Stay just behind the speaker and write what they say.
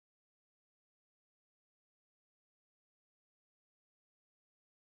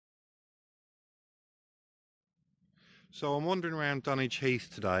So I'm wandering around Dunwich Heath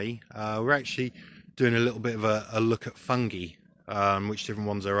today. We're actually doing a little bit of a look at fungi, which different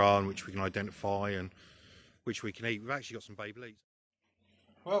ones there are and which we can identify and which we can eat. We've actually got some Bolete.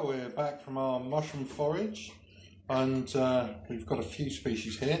 Well, we're back from our mushroom forage and we've got a few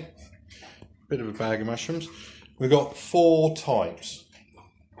species here. Bit of a bag of mushrooms. We've got 4 types.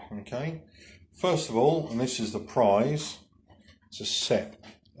 Okay. First of all, and this is the prize, it's a set,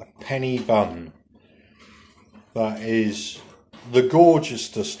 a penny bun. That is the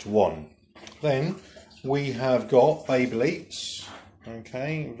gorgeousest one. Then we have got Boletes,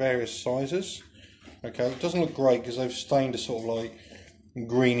 okay, various sizes. Okay, it doesn't look great because they've stained a sort of like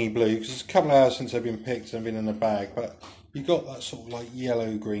greeny blue because it's a couple of hours since they've been picked and been in the bag, but you've got that sort of like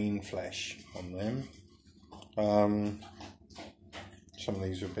yellow green flesh on them. Some of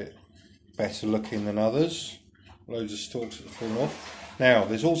these are a bit better looking than others. Loads of stalks that have fallen off. Now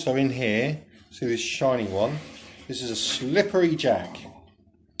there's also in here, see this shiny one. This is a slippery jack,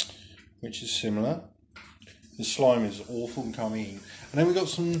 which is similar. The slime is awful and can't be eaten. And then we've got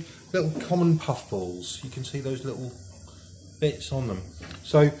some little common puffballs. You can see those little bits on them.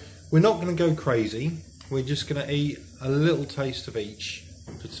 So we're not going to go crazy. We're just going to eat a little taste of each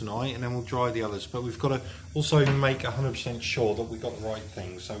for tonight, and then we'll dry the others. But we've got to also make 100% sure that we've got the right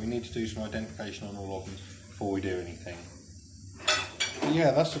things. So we need to do some identification on all of them before we do anything. But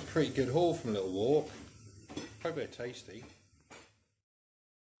yeah, that's a pretty good haul from a little walk. Hope they're tasty.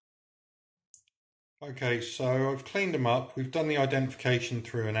 Okay, so I've cleaned them up. We've done the identification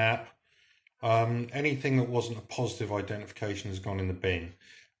through an app. Anything that wasn't a positive identification has gone in the bin.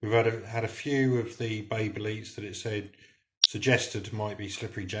 We've had a few of the Boletes that it said suggested might be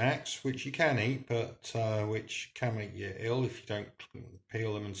slippery jacks, which you can eat, but which can make you ill if you don't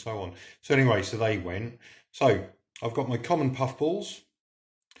peel them and so on. So anyway, so they went. So I've got my common puffballs.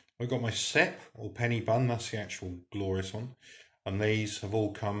 I've got my sep or penny bun, that's the actual glorious one, and these have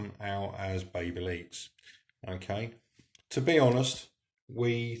all come out as Boletes. Okay, to be honest,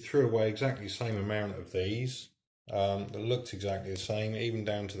 we threw away exactly the same amount of these that looked exactly the same, even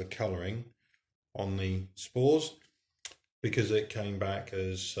down to the colouring on the spores, because it came back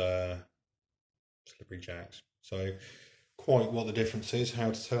as slippery jacks. So quite what the difference is, how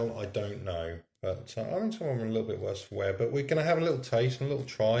to tell, I don't know. But I think some of them are a little bit worse for wear. But we're going to have a little taste and a little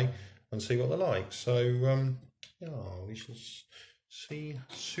try and see what they're like. So, yeah, we shall see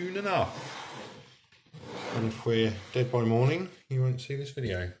soon enough. And if we're dead by morning, you won't see this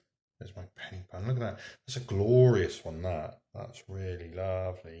video. There's my penny bun. Look at that. That's a glorious one, that. That's really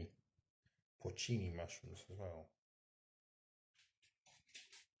lovely. Porcini mushrooms as well.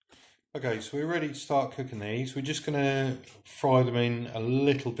 Okay, so we're ready to start cooking these. We're just going to fry them in a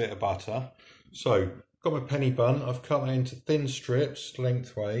little bit of butter. So, got my penny bun. I've cut that into thin strips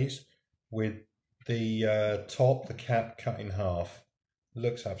lengthways with the top, the cap, cut in half.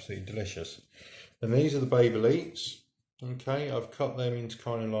 Looks absolutely delicious. And these are the Boletes. Okay, I've cut them into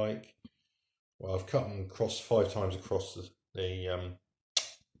kind of like, well, I've cut them across 5 times across the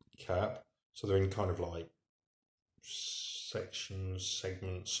cap. So they're in kind of like sections,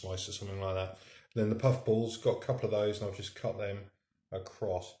 segments, slices, something like that. And then the puffballs, got a couple of those, and I've just cut them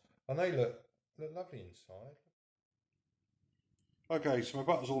across. And they look lovely inside. Okay, so my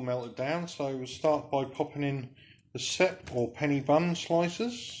butter's all melted down, so we'll start by popping in the sep or penny bun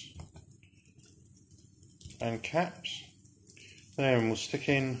slices and caps. Then we'll stick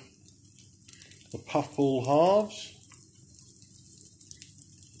in the puffball halves,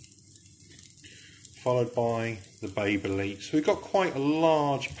 followed by the Boletes. So we've got quite a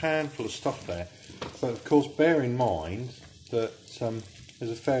large pan full of stuff there. But of course, bear in mind that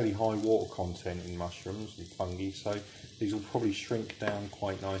there's a fairly high water content in mushrooms and fungi, so these will probably shrink down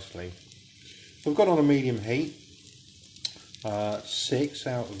quite nicely. So we've got on a medium heat, 6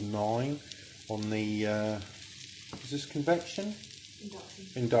 out of 9 on the, is this convection?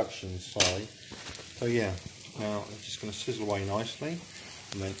 Induction, sorry. So yeah, now I'm just going to sizzle away nicely,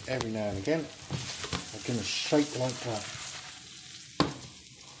 and then every now and again I'm going to shake like that.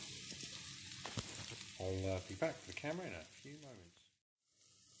 I'll be back for the camera in a few moments.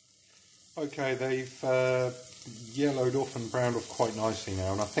 Okay, they've yellowed off and browned off quite nicely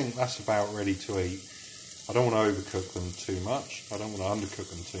now, and I think that's about ready to eat. I don't want to overcook them too much. I don't want to undercook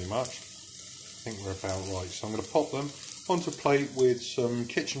them too much. I think we're about right. So I'm going to pop them onto a plate with some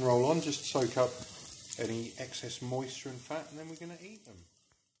kitchen roll on, just to soak up any excess moisture and fat, and then we're going to eat them.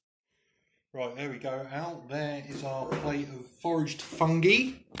 Right, there we go. Out there is our plate of foraged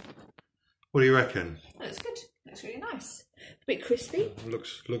fungi. What do you reckon? That looks good. Looks really nice. A bit crispy.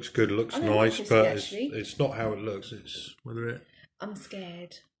 Looks good. It looks I nice, crispy, but actually. it's not how it looks. It's whether it. I'm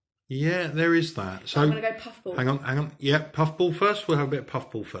scared. Yeah, there is that. So I'm going to go Puffball. hang on. Yeah, Puffball first. We'll have a bit of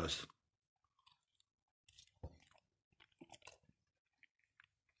Puffball first.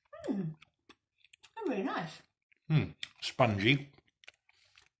 They're really nice. Spongy.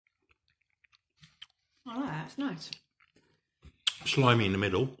 I like that. It's nice. Slimy in the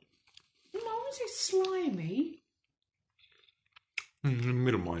middle. No, I wouldn't say slimy. The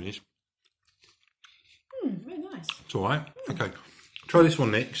middle mine is. Very nice. It's all right. Okay. Try this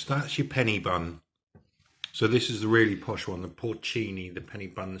one next. That's your penny bun. So this is the really posh one, the Porcini, the penny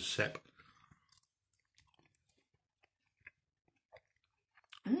bun sep.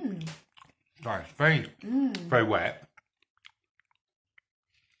 Nice. Very wet.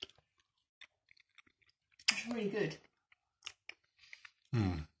 That's really good.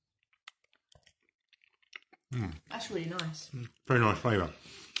 That's really nice. Very nice flavour.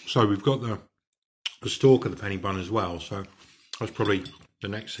 So we've got the stalk of the penny bun as well. So that's probably the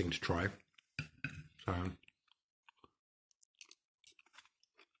next thing to try. So,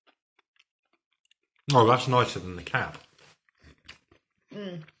 oh, that's nicer than the cap.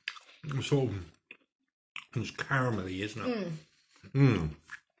 It's sort of, it's caramelly, isn't it?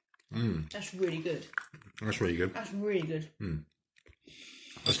 That's really good. That's really good. That's really good.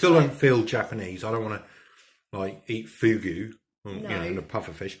 I still don't feel Japanese. I don't want to like eat fugu, or, No. you know, the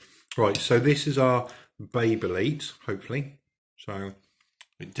puffer fish. Right, so this is our Bolete, hopefully. So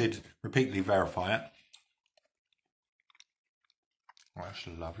it did repeatedly verify it. Oh, that's a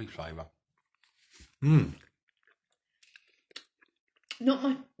lovely flavour.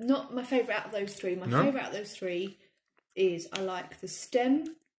 Not my favourite out of those three. My favourite out of those three is I like the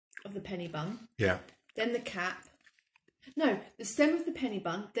stem of the penny bun. Yeah. Then the cap. No, the stem of the penny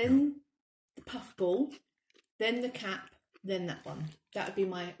bun, then the puffball, then the cap, then that one. That would be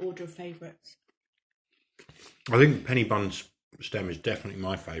my order of favourites. I think penny bun stem is definitely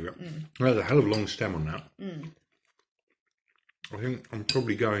my favourite. There's a hell of a long stem on that. I think I'm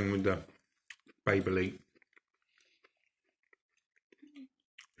probably going with the Bolete.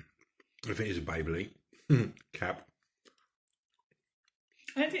 If it is a Bolete cap.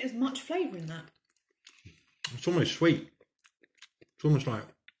 I don't think there's much flavour in that. It's almost sweet. It's almost like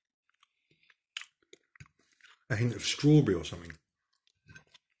a hint of strawberry or something.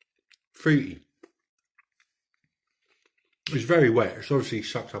 Fruity. It's very wet. It's obviously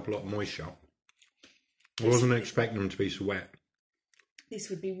sucked up a lot of moisture. I wasn't expecting them to be so wet. This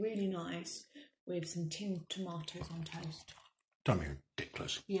would be really nice with some tinned tomatoes on toast. Don't be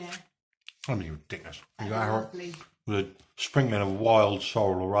ridiculous. Yeah. Don't be ridiculous. Lovely. With a sprinkling of wild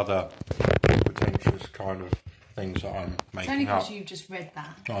sorrel or other pretentious kind of things that I'm It's only making up. because you've just read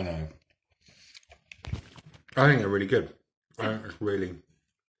that. I know. I think they're really good. I think it's really...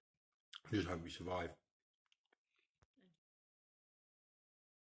 I just hope we survive.